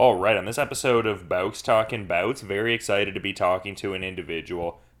All right, on this episode of Bowks Talking Bouts, very excited to be talking to an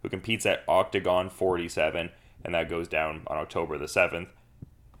individual who competes at Oktagon 47, and that goes down on October the 7th.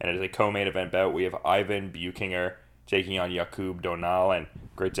 And it is a co-main event bout. We have Ivan Buchinger taking on Jakub Dohnal, and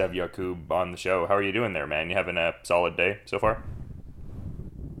great to have Jakub on the show. How are you doing there, man? You having a solid day so far?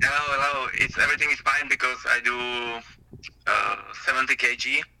 Hello. Everything is fine because I do 70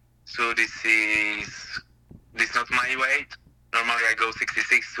 kg, so this not my weight. Normally I go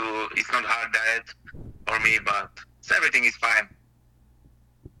 66, so it's not hard diet for me, but everything is fine.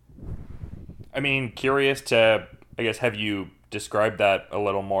 I mean, curious to, I guess, have you describe that a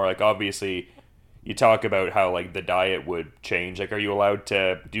little more? Like, obviously, you talk about how, like, the diet would change. Like, are you allowed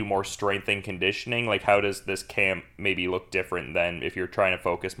to do more strength and conditioning? Like, how does this camp maybe look different than if you're trying to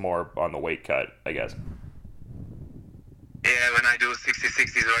focus more on the weight cut, I guess? Yeah, when I do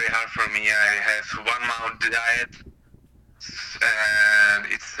 66, it's very hard for me. I have 1 month diet, and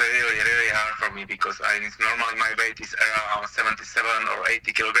it's really hard for me because normally my weight is around 77 or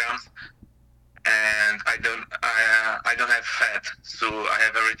 80 kilograms, and I don't have fat, so I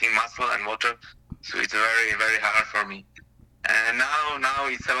have everything muscle and water, so it's very hard for me. And now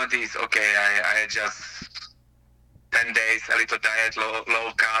it's 70 is okay. I just 10 days a little diet,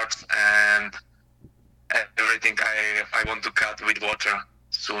 low carbs, and everything I want to cut with water.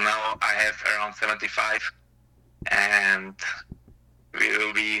 So now I have around 75, and we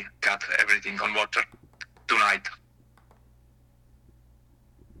will be cut everything on water tonight.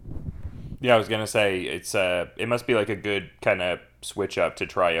 Yeah, I was gonna say it must be like a good kind of switch up to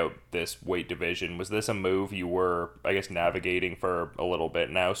try out this weight division. Was this a move you were, I guess, navigating for a little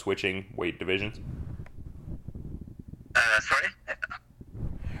bit now, switching weight divisions? Sorry?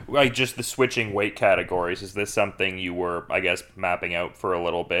 Like, just the switching weight categories. Is this something you were, I guess, mapping out for a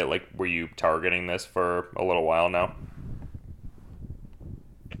little bit? Like, were you targeting this for a little while now?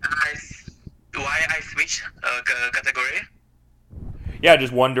 Why I switch category? Yeah,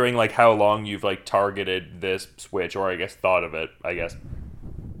 just wondering, like, how long you've, like, targeted this switch, or I guess thought of it, I guess.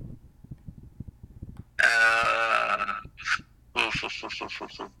 Uh,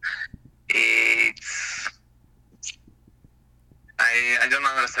 it's I don't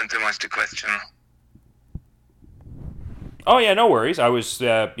understand too much the question. Oh, yeah, no worries. I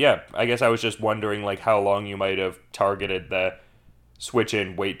guess I was just wondering, like, how long you might have targeted the switch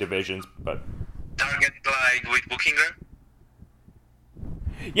in weight divisions, but... Target like with Buchinger?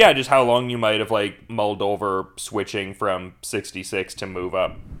 Yeah, just how long you might have, like, mulled over switching from 66 to move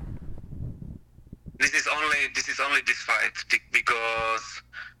up. This is only this fight because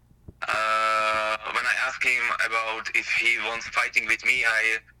when I ask him about if he wants fighting with me,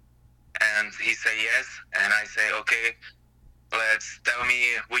 and he say yes, and I say okay, let's tell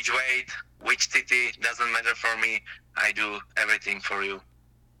me which weight, which city, doesn't matter for me. I do everything for you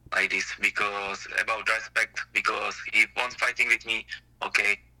like this because about respect, because he wants fighting with me.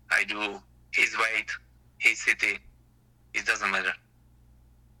 Okay, I do his weight, his city. It doesn't matter.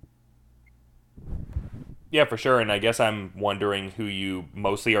 Yeah, for sure, and I guess I'm wondering who you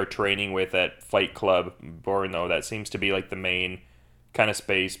mostly are training with at Fight Club Brno. That seems to be, like, the main kind of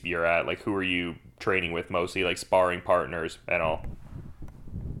space you're at. Like, who are you training with mostly, like, sparring partners and all?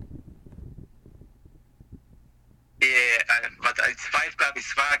 Yeah, but it's Fight Club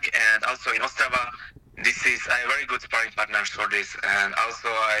is FAC, and also in Ostrava, I have very good sparring partners for this, and also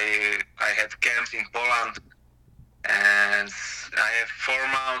I had camps in Poland, and I have 4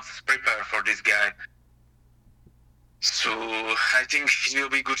 months prepare for this guy. So I think it will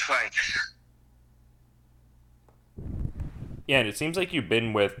be a good fight. Yeah, and it seems like you've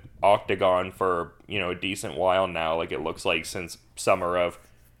been with Oktagon for, a decent while now. Like, it looks like since summer of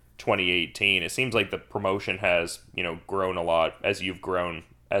 2018. It seems like the promotion has, grown a lot as you've grown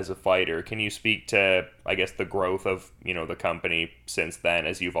as a fighter. Can you speak to, I guess, the growth of, the company since then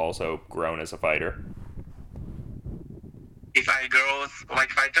as you've also grown as a fighter? If I grow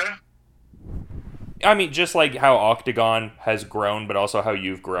like fighter? I mean, just like how Oktagon has grown, but also how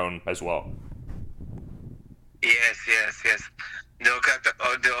you've grown as well. Yes. The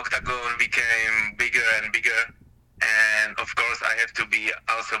Oktagon became bigger and bigger, and of course I have to be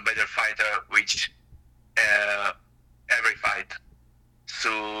also better fighter, which every fight. So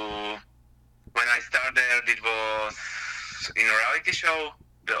when I started, it was in a reality show,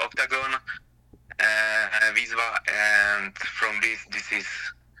 the Oktagon, Vizva, and from this is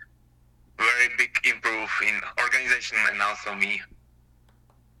very big improve in organization and also me.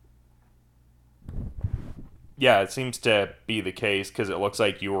 Yeah, it seems to be the case because it looks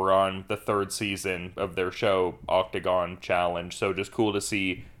like you were on the 3rd season of their show, Oktagon Challenge. So just cool to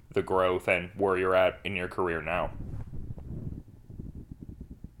see the growth and where you're at in your career now.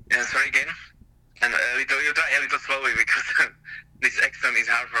 Sorry again. And you try a little slowly because this accent is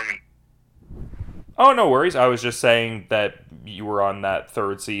hard for me. Oh, no worries. I was just saying that you were on that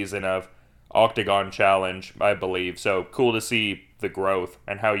third season of Oktagon Challenge, I believe. So cool to see the growth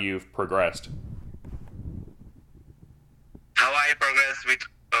and how you've progressed. How I progress with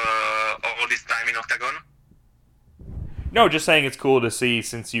all this time in Oktagon? No, just saying it's cool to see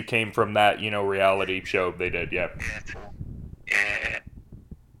since you came from that, reality show they did, yeah. Yeah.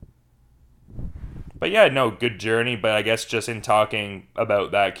 But yeah, no, good journey. But I guess just in talking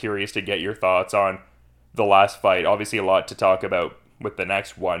about that, curious to get your thoughts on the last fight. Obviously, a lot to talk about with the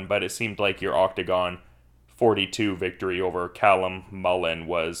next one, but it seemed like your Oktagon 42 victory over Callum Mullen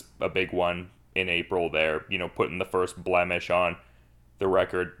was a big one in April there, putting the first blemish on the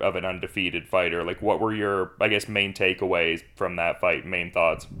record of an undefeated fighter. Like, what were your, I guess, main takeaways from that fight, main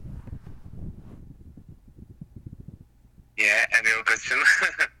thoughts? Yeah, and your question?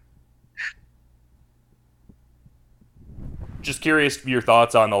 Just curious your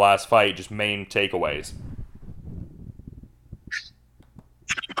thoughts on the last fight, just main takeaways.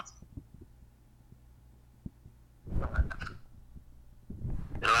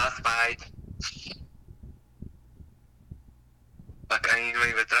 The last fight. Fuck, I need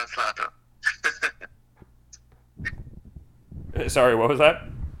maybe a translator. Sorry, what was that?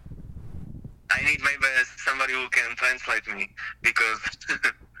 I need maybe somebody who can translate me because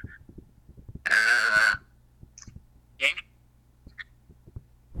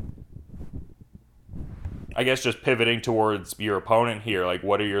I guess just pivoting towards your opponent here, like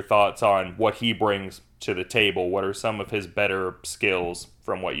what are your thoughts on what he brings to the table? What are some of his better skills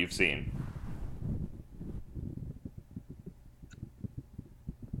from what you've seen?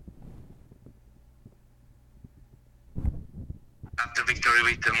 after victory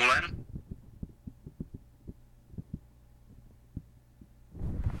with Mullen,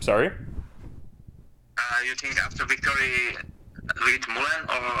 Sorry? you think after victory with Mullen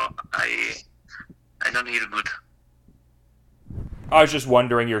or I don't hear good. I was just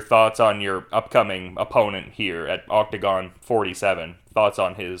wondering your thoughts on your upcoming opponent here at Oktagon 47. Thoughts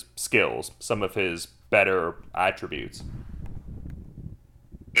on his skills, some of his better attributes.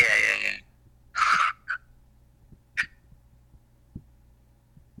 Yeah.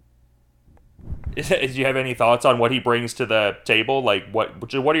 Do you have any thoughts on what he brings to the table? Like,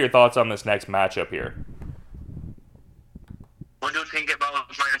 what are your thoughts on this next matchup here? What do you think about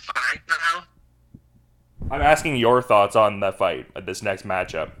my fight now? I'm asking your thoughts on the fight, this next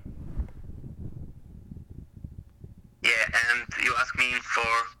matchup. Yeah, and you ask me for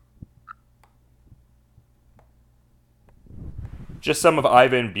Just some of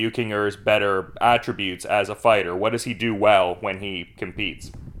Ivan Buchinger's better attributes as a fighter. What does he do well when he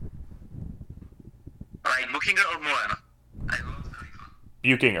competes? like Buchinger or Mullen? I love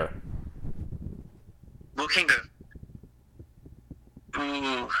Buchinger. Buchinger.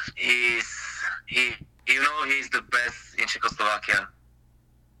 Ooh, he's the best in Czechoslovakia.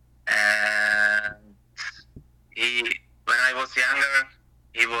 And when I was younger,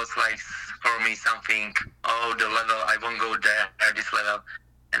 he was like for me something. Oh, the level I won't go there at this level.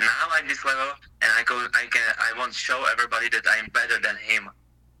 And now at this level, and I want to show everybody that I'm better than him.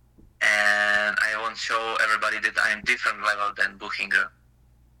 And I want to show everybody that I'm different level than Buchinger.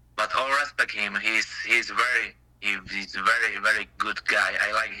 But all respect him. He's very very good guy.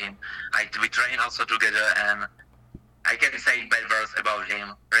 I like him. We train also together, and I can say bad words about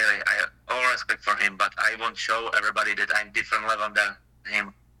him. Really, I all respect for him. But I want to show everybody that I'm different level than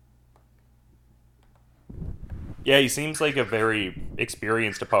him. Yeah, he seems like a very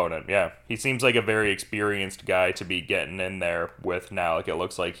experienced opponent. Yeah, he seems like a very experienced guy to be getting in there with now. Like, it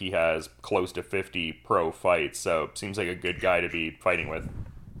looks like he has close to 50 pro fights, so seems like a good guy to be fighting with.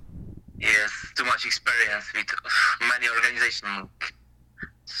 Yes, too much experience with many organizations.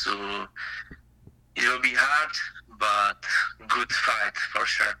 So it will be hard, but good fight for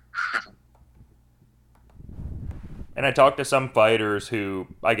sure. And I talked to some fighters who,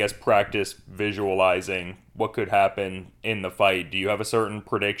 I guess, practice visualizing what could happen in the fight. Do you have a certain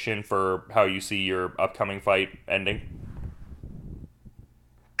prediction for how you see your upcoming fight ending?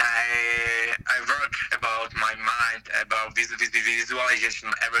 I work about my mind, about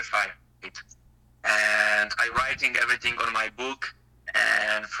visualization every fight. And I writing everything on my book,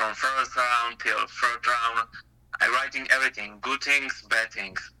 and from first round till third round, I writing everything, good things, bad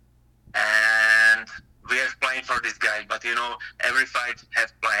things. And we have planned for this guy, but every fight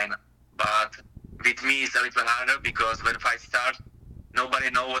has plan. But with me it's a little harder because when fight start,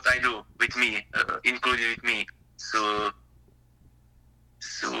 nobody know what I do with me, including with me. So,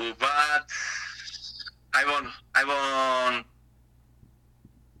 but I won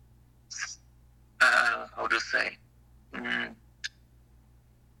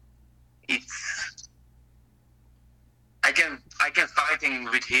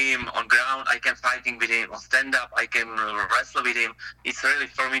fighting with him on ground. I can fighting with him on stand-up. I can wrestle with him. It's really,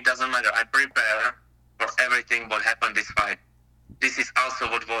 for me, doesn't matter. I prepare for everything what happened this fight. This is also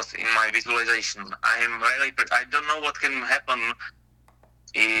what was in my visualization. I don't know what can happen.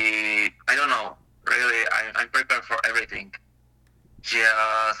 I don't know. Really, I'm prepared for everything. Just,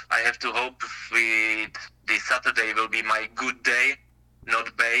 I have to hope with this Saturday will be my good day,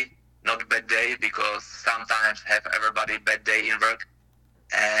 not bad day, because sometimes have everybody bad day in work,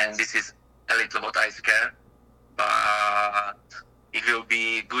 and this is a little what I scare. But it will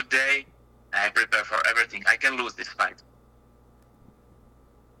be good day. I prepare for everything. I can lose this fight.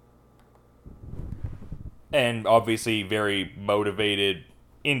 And obviously very motivated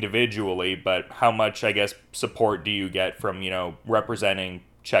individually, but how much, I guess, support do you get from, representing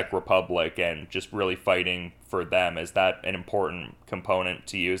Czech Republic and just really fighting for them? Is that an important component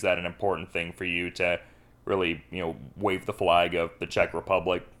to you? Is that an important thing for you to really, wave the flag of the Czech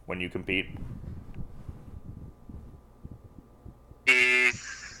Republic when you compete? Do you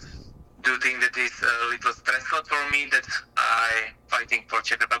think that is a little stressful for me that I fighting for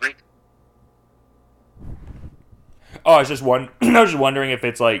Czech Republic? Oh, I was just wondering if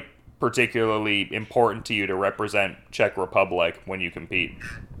it's like particularly important to you to represent Czech Republic when you compete.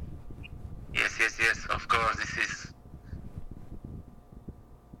 Yes. Of course,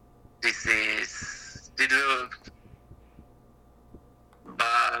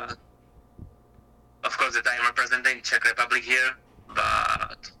 but of course that I'm representing Czech Republic here.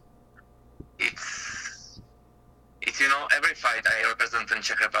 But it's every fight I represent in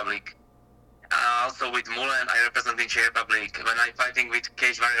Czech Republic. Also with Mulen, I represent in Czech Republic. When I'm fighting with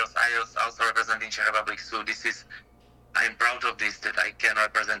Cage Warriors, I also represent in Czech Republic. So I'm proud of this, that I can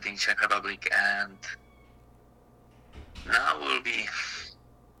represent in Czech Republic. And now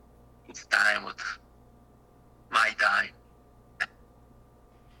it's time with my time.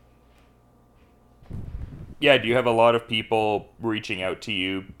 Yeah, do you have a lot of people reaching out to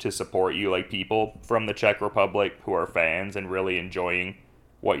you to support you, like people from the Czech Republic who are fans and really enjoying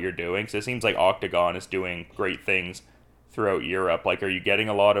what you're doing? So it seems like Oktagon is doing great things throughout Europe. Like, are you getting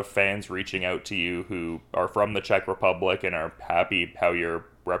a lot of fans reaching out to you who are from the Czech Republic and are happy how you're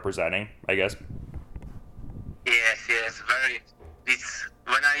representing, I guess? Yes, very.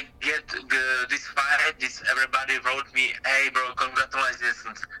 When I get this fight, everybody wrote me, "Hey bro,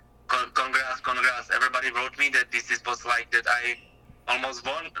 congratulations, congrats." Everybody wrote me that was like that I almost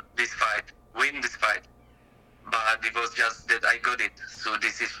win this fight. But it was just that I got it. So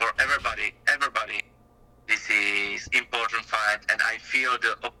this is for everybody. This is important fight, and I feel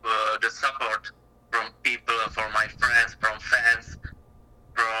the support from people, from my friends, from fans,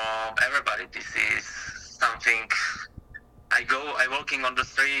 from everybody. This is something. I walking on the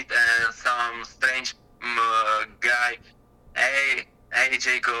street and some strange guy, hey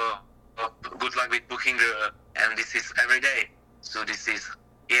Jacob, good luck with Buchinger, and this is every day. So this is.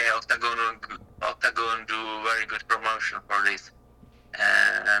 Yeah, Oktagon do very good promotion for this,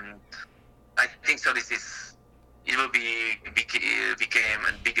 and I think so. It will became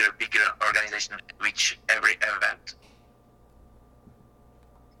a bigger organization with every event.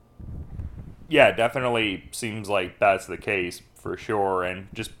 Yeah, definitely seems like that's the case for sure. And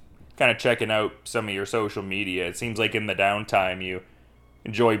just kind of checking out some of your social media, it seems like in the downtime you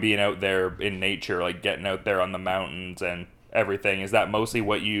enjoy being out there in nature, like getting out there on the mountains and everything. Is that mostly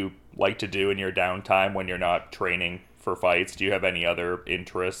what you like to do in your downtime when you're not training for fights? Do you have any other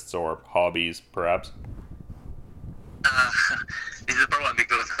interests or hobbies, perhaps? This is a problem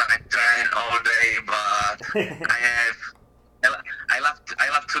because I train all day, but I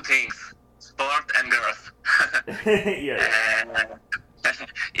love two things: sport and girls. Yeah.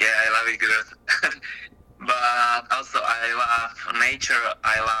 Yeah, I love it, girls. But also I love nature,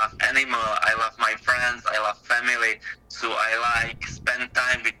 I love animal, I love my friends, I love family, so I like spend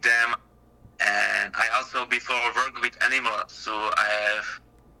time with them. And I also before work with animals, so I have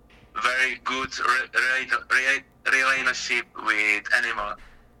very good relationship with animals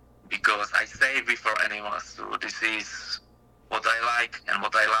because I stay before animals. So this is what I like and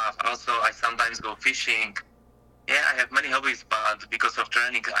what I love. Also, I sometimes go fishing. Yeah, I have many hobbies, but because of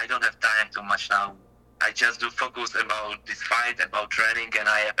training, I don't have time too much now. I just do focus about this fight, about training, and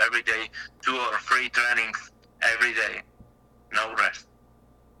I have every day 2 or 3 trainings every day. No rest.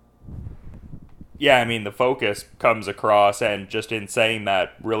 Yeah, I mean, the focus comes across, and just in saying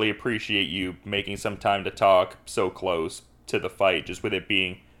that, really appreciate you making some time to talk so close to the fight, just with it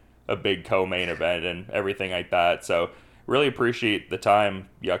being a big co-main event and everything like that. So really appreciate the time,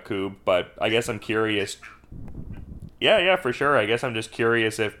 Jakub, but I guess I'm curious. Yeah, for sure. I guess I'm just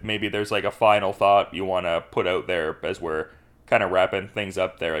curious if maybe there's like a final thought you want to put out there as we're kind of wrapping things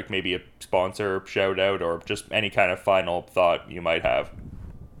up there, like maybe a sponsor shout out or just any kind of final thought you might have.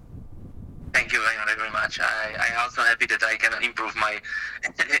 Thank you very much. I also happy that I can improve my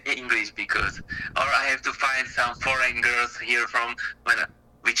English because, or I have to find some foreign girls here from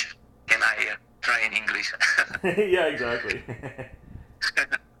which can I try in English. Yeah, exactly.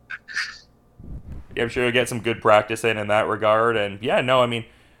 Yeah, I'm sure you'll get some good practice in that regard. And yeah, no, I mean,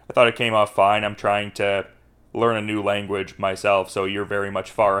 I thought it came off fine. I'm trying to learn a new language myself, so you're very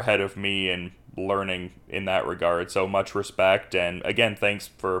much far ahead of me in learning in that regard. So much respect. And again, thanks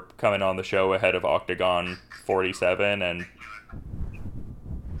for coming on the show ahead of Oktagon 47. And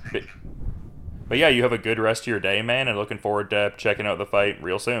but yeah, you have a good rest of your day, man, and looking forward to checking out the fight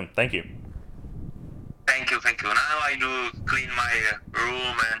real soon. Thank you. Thank you. Now I do clean my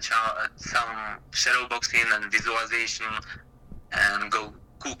room and some shadow boxing and visualization and go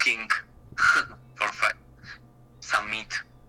cooking.